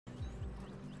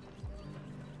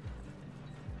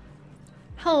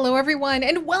Hello everyone,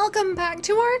 and welcome back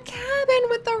to our cabin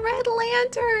with the red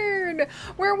lantern,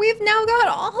 where we've now got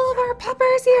all of our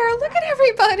puppers here. Look at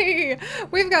everybody!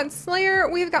 We've got Slayer,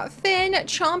 we've got Finn,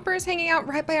 Chomper's hanging out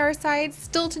right by our side,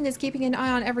 Stilton is keeping an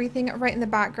eye on everything right in the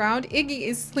background, Iggy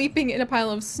is sleeping in a pile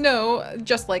of snow,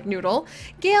 just like Noodle,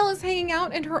 Gail is hanging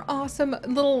out in her awesome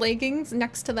little leggings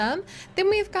next to them, then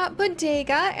we've got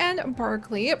Bodega and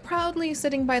Barkley proudly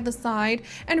sitting by the side,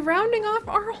 and rounding off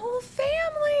our whole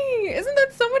family! Isn't that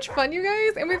so much fun, you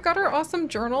guys? And we've got our awesome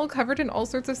journal covered in all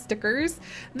sorts of stickers.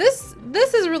 This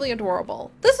is really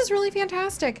adorable. This is really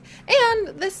fantastic. And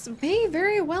this may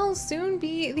very well soon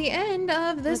be the end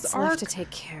of this arc to take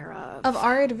care of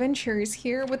our adventures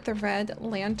here with the Red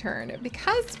Lantern.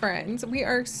 Because, friends, we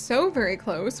are so very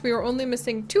close. We are only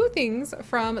missing 2 things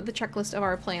from the checklist of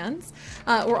our plans.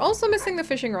 We're also missing the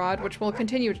fishing rod, which we'll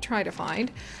continue to try to find.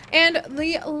 And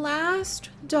the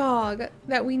last dog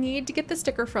that we need to get the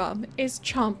sticker from is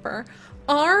Chomper.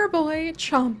 Our boy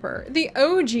Chomper, the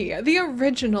OG, the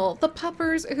original, the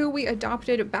puppers who we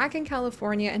adopted back in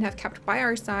California and have kept by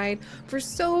our side for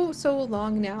so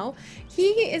long now. He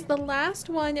is the last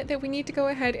one that we need to go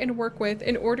ahead and work with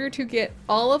in order to get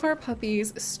all of our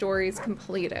puppies' stories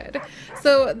completed.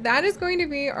 So that is going to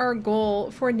be our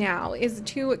goal for now, is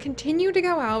to continue to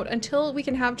go out until we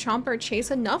can have Chomper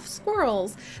chase enough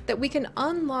squirrels that we can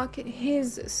unlock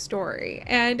his story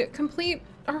and complete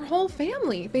our whole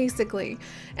family, basically.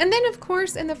 And then, of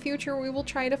course, in the future, we will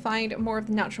try to find more of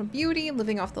the natural beauty,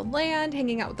 living off the land,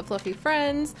 hanging out with the fluffy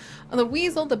friends, the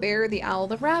weasel, the bear, the owl,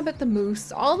 the rabbit, the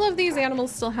moose. All of these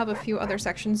animals still have a few other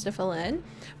sections to fill in.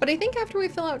 But I think after we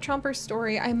fill out Chomper's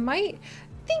story, I might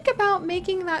think about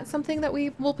making that something that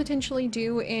we will potentially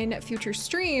do in future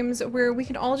streams, where we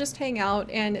can all just hang out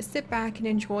and sit back and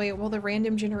enjoy while the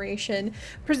random generation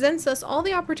presents us all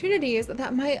the opportunities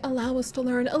that might allow us to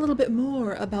learn a little bit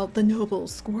more about the noble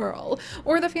squirrel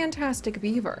or the fantastic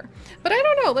beaver. But I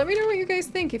don't know, let me know what you guys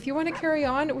think. If you want to carry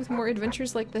on with more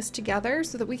adventures like this together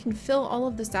so that we can fill all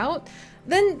of this out,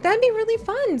 then that'd be really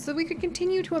fun, so we could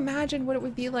continue to imagine what it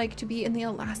would be like to be in the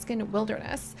Alaskan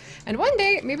wilderness. And one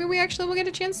day, maybe we actually will get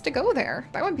a chance to go there.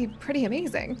 That would be pretty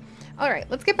amazing. Alright,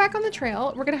 let's get back on the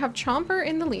trail. We're going to have Chomper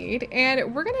in the lead,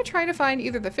 and we're going to try to find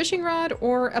either the fishing rod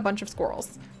or a bunch of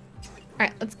squirrels.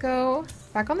 Alright, let's go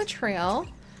back on the trail.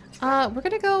 We're going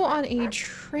to go on a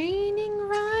training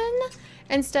run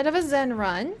instead of a zen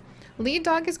run. Lead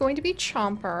dog is going to be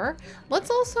Chomper.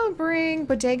 Let's also bring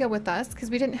Bodega with us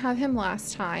because we didn't have him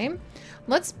last time.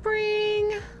 Let's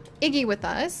bring Iggy with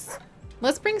us.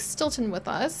 Let's bring Stilton with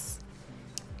us.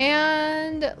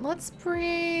 And let's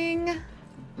bring,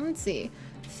 let's see,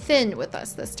 Finn with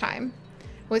us this time.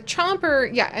 With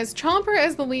Chomper, yeah, as Chomper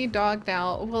as the lead dog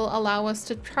now will allow us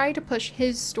to try to push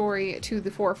his story to the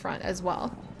forefront as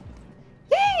well.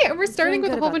 Yay! And we're starting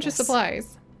with a whole bunch of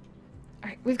supplies. All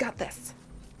right, we've got this.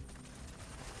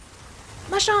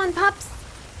 Mush on, pups!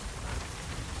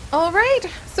 Alright,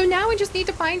 so now we just need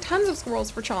to find tons of squirrels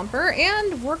for Chomper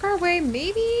and work our way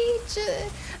maybe to...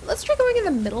 Let's try going in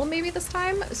the middle maybe this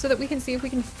time so that we can see if we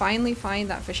can finally find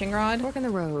that fishing rod. Fork in the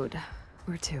road.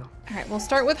 Where to? Alright, we'll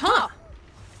start with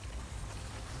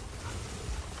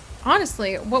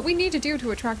Honestly, what we need to do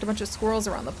to attract a bunch of squirrels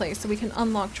around the place so we can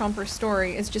unlock Chomper's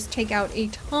story is just take out a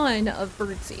ton of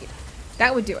birdseed.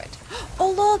 That would do it.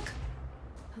 Oh, look!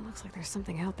 It looks like there's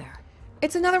something out there.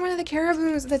 It's another one of the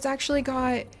caribous that's actually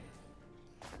got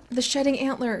the shedding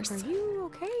antlers. Are you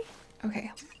okay?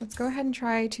 Okay, let's go ahead and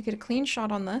try to get a clean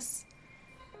shot on this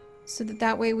so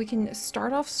that way we can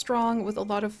start off strong with a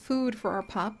lot of food for our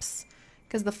pups,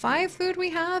 because the 5 food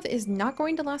we have is not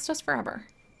going to last us forever.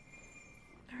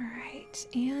 Alright,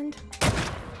 and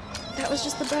that was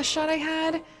just the best shot I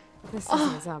had. This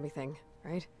isn't a zombie thing,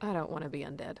 right? I don't want to be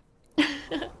undead.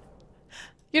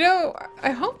 You know,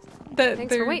 I hope that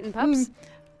Thanks for waiting, pups.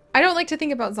 I don't like to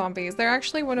think about zombies. They're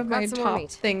actually one of my top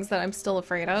meat. things that I'm still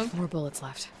afraid of. 4 bullets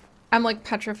left. I'm like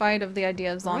petrified of the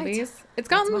idea of zombies. Right. It's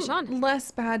gotten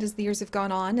less bad as the years have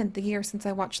gone on, and the year since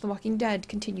I watched The Walking Dead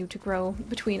continue to grow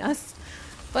between us.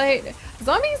 But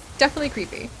zombies, definitely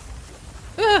creepy.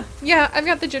 Ugh, yeah, I've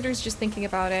got the jitters just thinking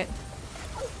about it.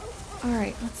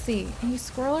 Alright, let's see. Any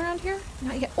squirrel around here?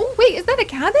 Not yet. Oh, wait, is that a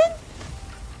cabin?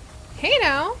 Hey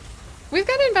now. We've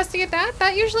got to investigate that.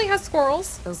 That usually has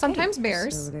squirrels, Okay, sometimes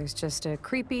bears. So there's just a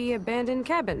creepy abandoned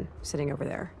cabin sitting over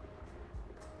there.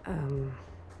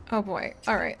 Oh boy.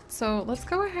 Alright, so let's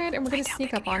go ahead and we're going to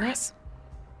sneak up on it.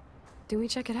 Do we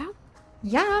check it out?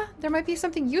 Yeah, there might be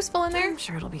something useful in there. I'm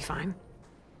sure it'll be fine.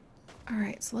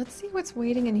 Alright, so let's see what's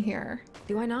waiting in here.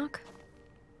 Do I knock?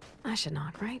 I should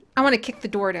knock, right? I want to kick the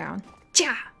door down.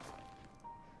 Cha!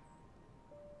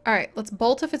 All right, let's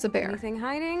bolt if it's a bear. Anything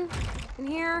hiding in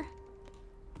here?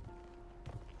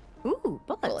 Ooh,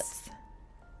 bullets.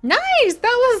 Nice!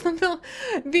 That was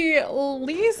the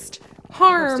least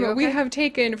harm we okay? have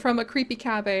taken from a creepy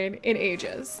cabin in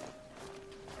ages.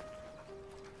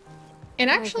 And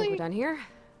I think actually, we're done here.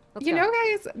 Let's you go. know,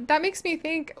 guys, that makes me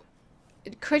think,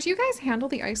 could you guys handle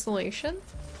the isolation?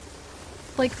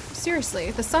 Like, seriously,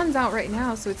 the sun's out right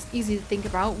now, so it's easy to think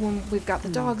about when we've got the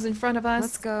dogs in front of us.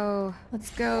 Let's go. Let's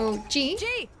go G,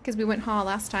 G! because we went Ha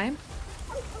last time.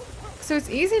 So it's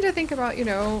easy to think about, you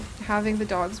know, having the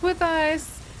dogs with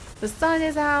us. The sun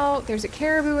is out. There's a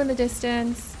caribou in the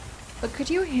distance. But could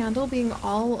you handle being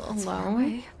all It's far alone?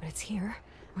 away, but it's here.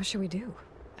 What should we do?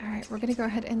 All right, we're going to go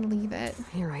ahead and leave it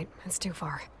You're right. It's too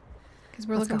far. because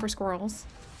we're Let's looking go. for squirrels.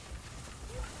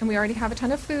 And we already have a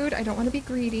ton of food. I don't want to be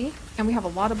greedy. And we have a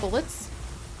lot of bullets.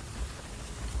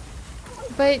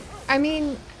 But, I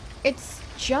mean, it's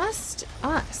just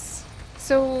us.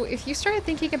 So if you started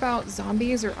thinking about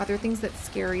zombies or other things that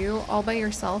scare you all by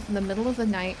yourself in the middle of the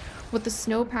night with the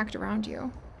snow packed around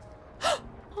you.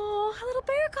 Oh, a little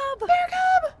bear cub. Bear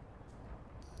cub!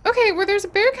 Okay, where there's a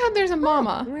bear cub, there's a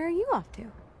mama. Where are you off to?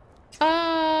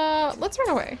 Let's run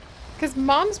away. Because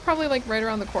mom's probably like right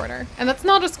around the corner. And that's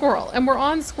not a squirrel. And we're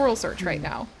on squirrel search right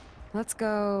now. Let's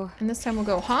go. And this time we'll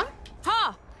go, huh?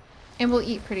 Ha! And we'll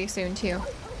eat pretty soon too.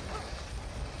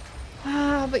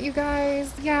 But you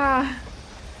guys, yeah.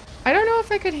 I don't know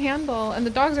if I could handle, and the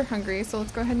dogs are hungry, so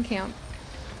let's go ahead and camp.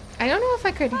 I don't know if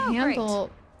I could handle.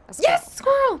 A squirrel. Yes,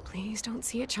 squirrel! Please don't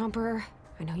see it, Chomper.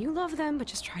 I know you love them, but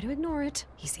just try to ignore it.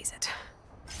 He sees it.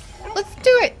 Let's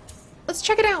do it! Let's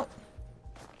check it out.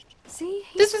 See?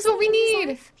 This is what we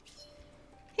need.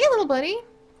 Hey, little buddy.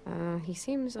 He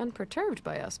seems unperturbed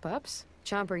by us, pups.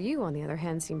 Chomper, you, on the other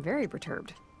hand, seem very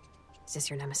perturbed. Is this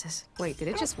your nemesis? Wait, did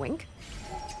it just wink?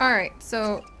 All right,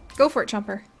 so go for it,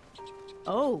 Chomper.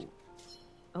 Oh.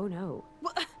 Oh no.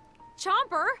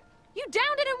 Chomper! You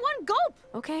downed it in one gulp!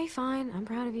 Okay, fine. I'm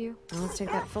proud of you. Now let's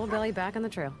take that full belly back on the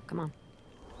trail. Come on.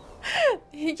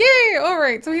 Yay! All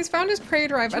right, so he's found his prey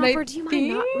drive, and I Chomper, do you mind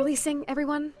not releasing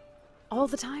everyone all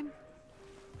the time?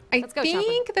 Let's go,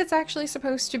 think that's actually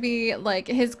supposed to be like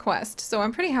his quest, so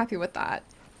I'm pretty happy with that.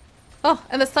 Oh,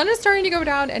 and the sun is starting to go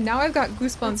down, and now I've got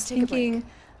goosebumps take a break. thinking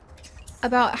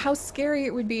about how scary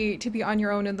it would be to be on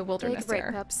your own in the wilderness Take a break,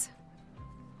 there. pups.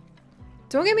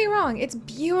 Don't get me wrong, it's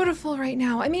beautiful right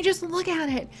now. I mean, just look at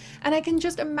it. And I can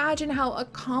just imagine how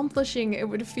accomplishing it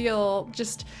would feel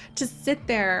just to sit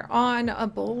there on a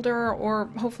boulder, or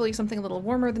hopefully something a little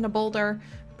warmer than a boulder,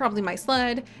 probably my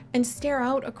sled, and stare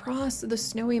out across the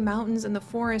snowy mountains and the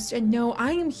forest and know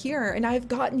I am here and I've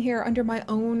gotten here under my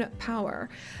own power.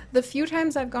 The few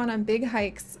times I've gone on big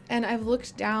hikes and I've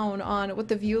looked down on what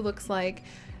the view looks like,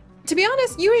 to be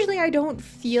honest, usually I don't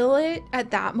feel it at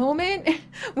that moment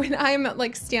when I'm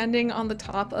like standing on the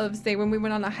top of, say, when we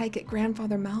went on a hike at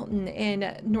Grandfather Mountain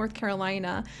in North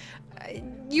Carolina.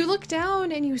 You look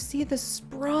down and you see the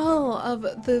sprawl of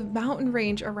the mountain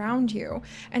range around you,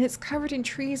 and it's covered in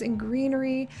trees and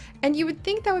greenery, and you would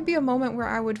think that would be a moment where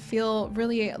I would feel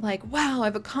really like, wow,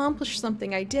 I've accomplished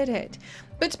something, I did it.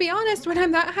 But to be honest, when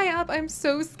I'm that high up, I'm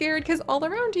so scared because all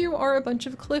around you are a bunch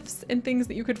of cliffs and things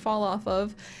that you could fall off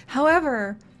of.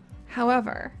 However,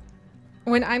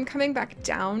 when I'm coming back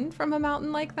down from a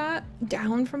mountain like that,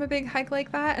 down from a big hike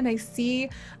like that, and I see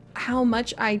how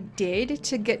much I did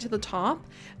to get to the top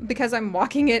because I'm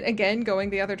walking it again, going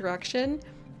the other direction,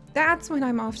 that's when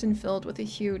I'm often filled with a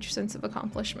huge sense of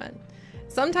accomplishment.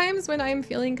 Sometimes when I'm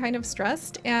feeling kind of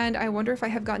stressed and I wonder if I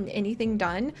have gotten anything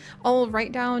done, I'll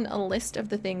write down a list of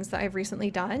the things that I've recently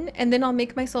done, and then I'll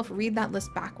make myself read that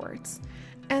list backwards.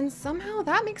 And somehow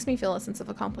that makes me feel a sense of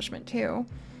accomplishment too.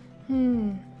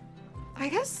 I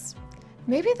guess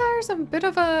maybe there's a bit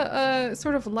of a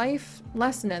sort of life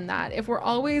lesson in that. If we're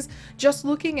always just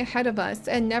looking ahead of us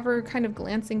and never kind of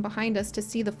glancing behind us to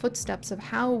see the footsteps of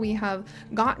how we have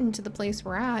gotten to the place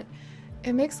we're at,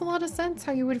 it makes a lot of sense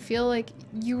how you would feel like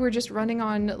you were just running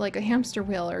on like a hamster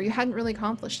wheel or you hadn't really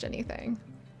accomplished anything.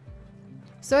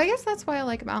 So I guess that's why I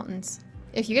like mountains.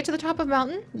 If you get to the top of a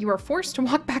mountain, you are forced to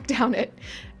walk back down it.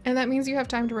 And that means you have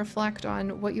time to reflect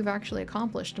on what you've actually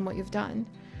accomplished and what you've done.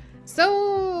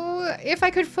 So if I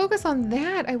could focus on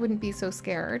that, I wouldn't be so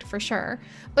scared, for sure.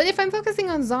 But if I'm focusing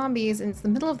on zombies and it's the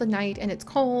middle of the night and it's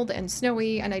cold and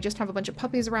snowy and I just have a bunch of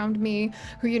puppies around me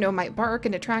who, you know, might bark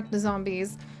and attract the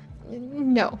zombies,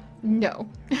 no.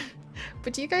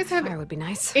 But do you guys have Fire would be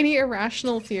nice. any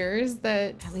irrational fears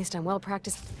that At least I'm well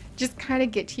practiced. just kind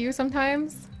of get to you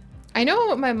sometimes? I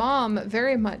know my mom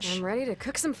very much I'm ready to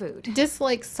cook some food.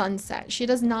 dislikes sunset. She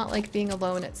does not like being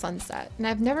alone at sunset. And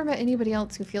I've never met anybody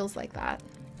else who feels like that.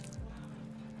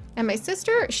 And my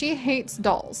sister, she hates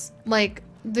dolls. Like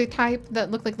the type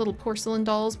that look like little porcelain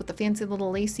dolls with the fancy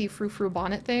little lacy frou-frou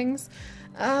bonnet things.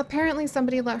 Apparently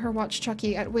somebody let her watch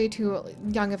Chucky at way too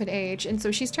young of an age, and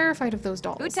so she's terrified of those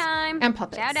dolls. Food time. And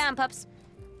puppets. Chow down, pups.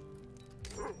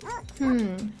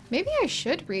 Maybe I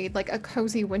should read like a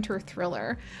cozy winter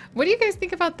thriller. What do you guys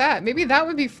think about that? Maybe that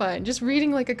would be fun. Just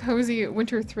reading like a cozy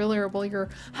winter thriller while you're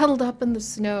huddled up in the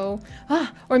snow.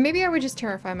 Or maybe I would just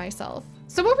terrify myself.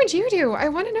 So what would you do? I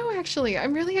want to know actually.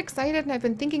 I'm really excited and I've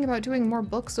been thinking about doing more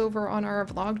books over on our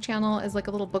vlog channel as like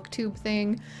a little booktube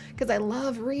thing because I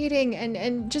love reading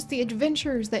and just the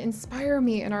adventures that inspire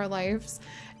me in our lives.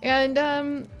 And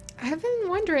I've been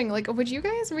wondering, like, would you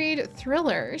guys read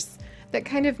thrillers that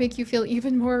kind of make you feel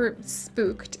even more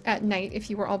spooked at night if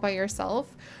you were all by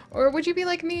yourself? Or would you be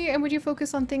like me and would you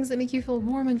focus on things that make you feel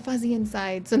warm and fuzzy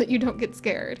inside so that you don't get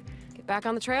scared? Get back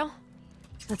on the trail?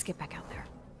 Let's get back out there.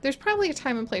 There's probably a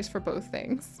time and place for both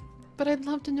things, but I'd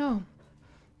love to know.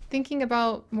 Thinking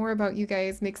more about you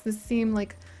guys makes this seem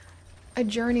like a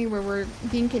journey where we're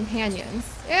being companions,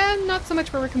 and not so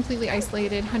much where we're completely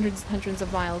isolated hundreds and hundreds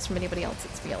of miles from anybody else,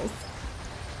 it feels.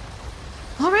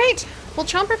 Alright, well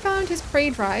Chomper found his prey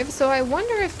drive, so I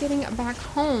wonder if getting back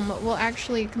home will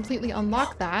actually completely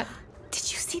unlock that.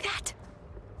 Did you see that?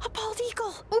 A bald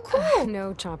eagle! Oh cool!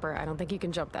 No, Chomper, I don't think you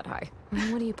can jump that high.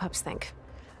 What do you pups think?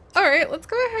 Alright, let's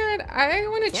go ahead. I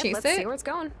want to chase let's it. See where it's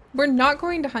going. We're not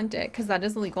going to hunt it, because that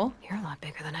is illegal. You're a lot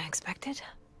bigger than I expected.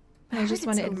 I just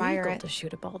want to admire it. To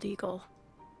shoot a bald eagle.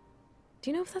 Do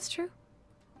you know if that's true?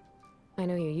 I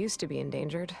know you used to be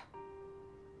endangered.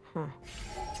 Huh.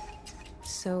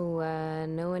 So,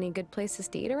 know any good places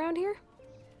to eat around here?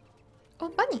 Oh,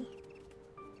 bunny.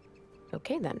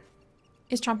 Okay, then.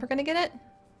 Is Chomper gonna get it?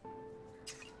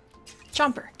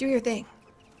 Chomper, do your thing.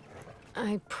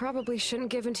 I probably shouldn't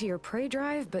give in to your prey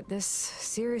drive, but this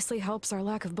seriously helps our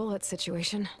lack of bullets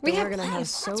situation. We're gonna have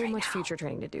so much future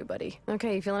training to do, buddy.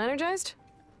 Okay, you feeling energized?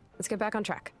 Let's get back on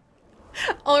track.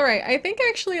 All right, I think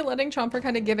actually letting Chomper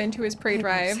kind of give into his prey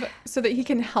drive so that he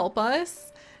can help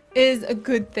us is a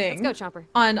good thing. Let's go, Chomper.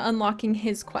 On unlocking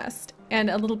his quest and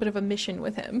a little bit of a mission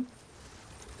with him.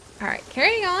 All right,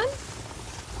 carrying on.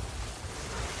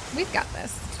 We've got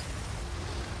this.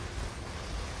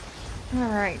 All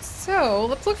right, so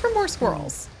let's look for more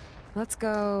squirrels. Let's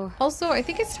go. Also, I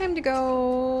think it's time to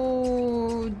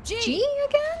go G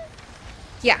again?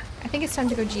 Yeah, I think it's time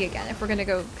to go G again if we're gonna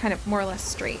go kind of more or less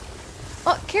straight.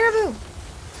 Oh, caribou!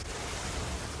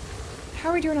 How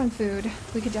are we doing on food?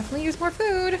 We could definitely use more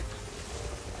food.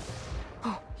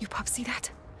 Oh, you pups see that?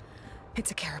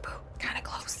 It's a caribou. Kind of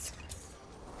close.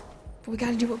 But we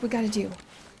gotta do what we gotta do.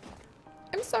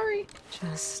 I'm sorry.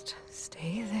 Just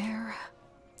stay there.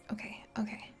 Okay,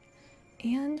 okay.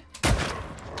 And...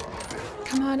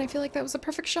 come on, I feel like that was a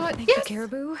perfect shot. Thank you,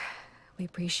 caribou. We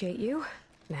appreciate you.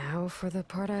 Now for the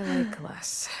part I like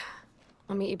less.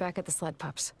 I'll meet you back at the sled,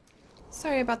 pups.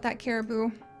 Sorry about that,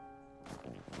 caribou.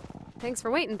 Thanks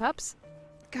for waiting, pups.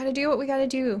 Gotta do what we gotta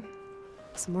do.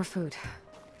 Some more food.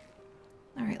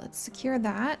 Alright, let's secure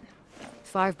that.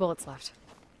 5 bullets left.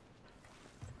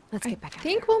 Let's get back out. I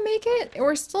think we'll make it.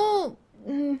 We're still...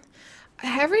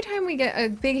 every time we get a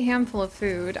big handful of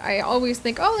food, I always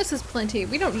think, oh, this is plenty.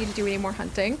 We don't need to do any more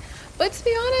hunting. But to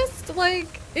be honest,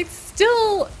 like, it's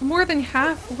still more than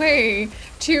halfway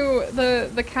to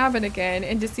the cabin again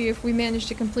and to see if we manage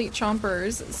to complete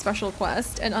Chomper's special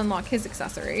quest and unlock his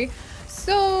accessory.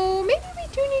 So maybe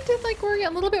we do need to, like, worry a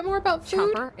little bit more about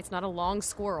food. Chomper, it's not a long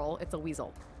squirrel, it's a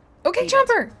weasel. Okay,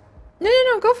 Chomper!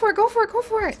 No, go for it, go for it, go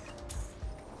for it!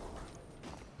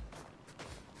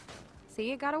 See,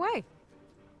 you got away.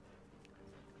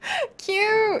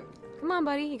 Cute! Come on,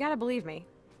 buddy, you gotta believe me.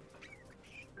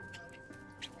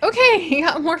 Okay, he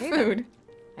got more food.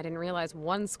 I didn't realize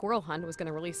one squirrel hunt was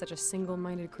gonna release such a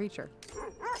single-minded creature.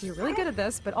 You're really good at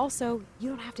this, but also, you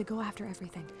don't have to go after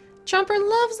everything. Chomper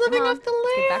loves living off the land!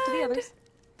 Let's get back to the others.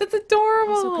 That's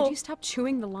adorable! Also, could you stop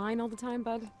chewing the line all the time,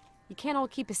 bud? You can't all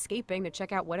keep escaping to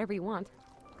check out whatever you want.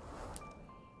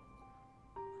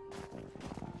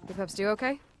 Your pups do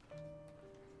okay?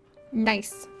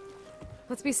 Nice.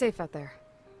 Let's be safe out there.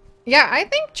 Yeah, I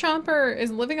think Chomper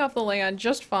is living off the land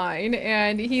just fine,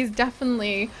 and he's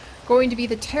definitely going to be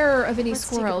the terror of any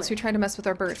squirrels who try to mess with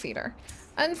our bird feeder.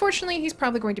 Unfortunately, he's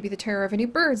probably going to be the terror of any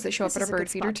birds that show up at our bird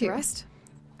feeder too.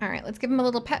 Alright, let's give him a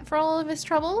little pet for all of his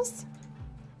troubles.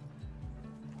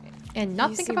 And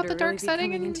not think about the dark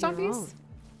setting and zombies.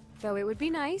 Though it would be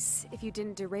nice if you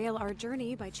didn't derail our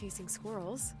journey by chasing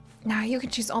squirrels. Nah, you can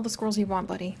chase all the squirrels you want,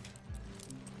 buddy.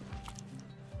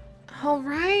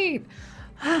 Alright.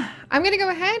 I'm gonna go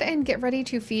ahead and get ready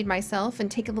to feed myself and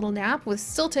take a little nap with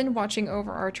Stilton watching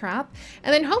over our trap.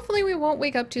 And then hopefully we won't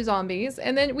wake up to zombies.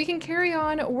 And then we can carry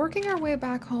on working our way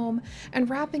back home and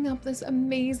wrapping up this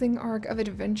amazing arc of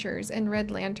adventures in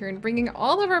Red Lantern, bringing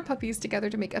all of our puppies together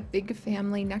to make a big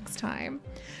family next time.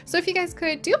 So if you guys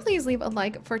could, do please leave a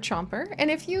like for Chomper. And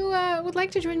if you would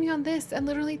like to join me on this and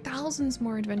literally thousands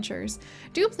more adventures,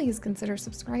 do please consider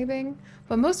subscribing.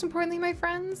 But most importantly, my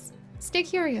friends, stay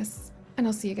curious. And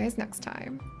I'll see you guys next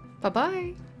time.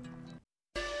 Bye-bye.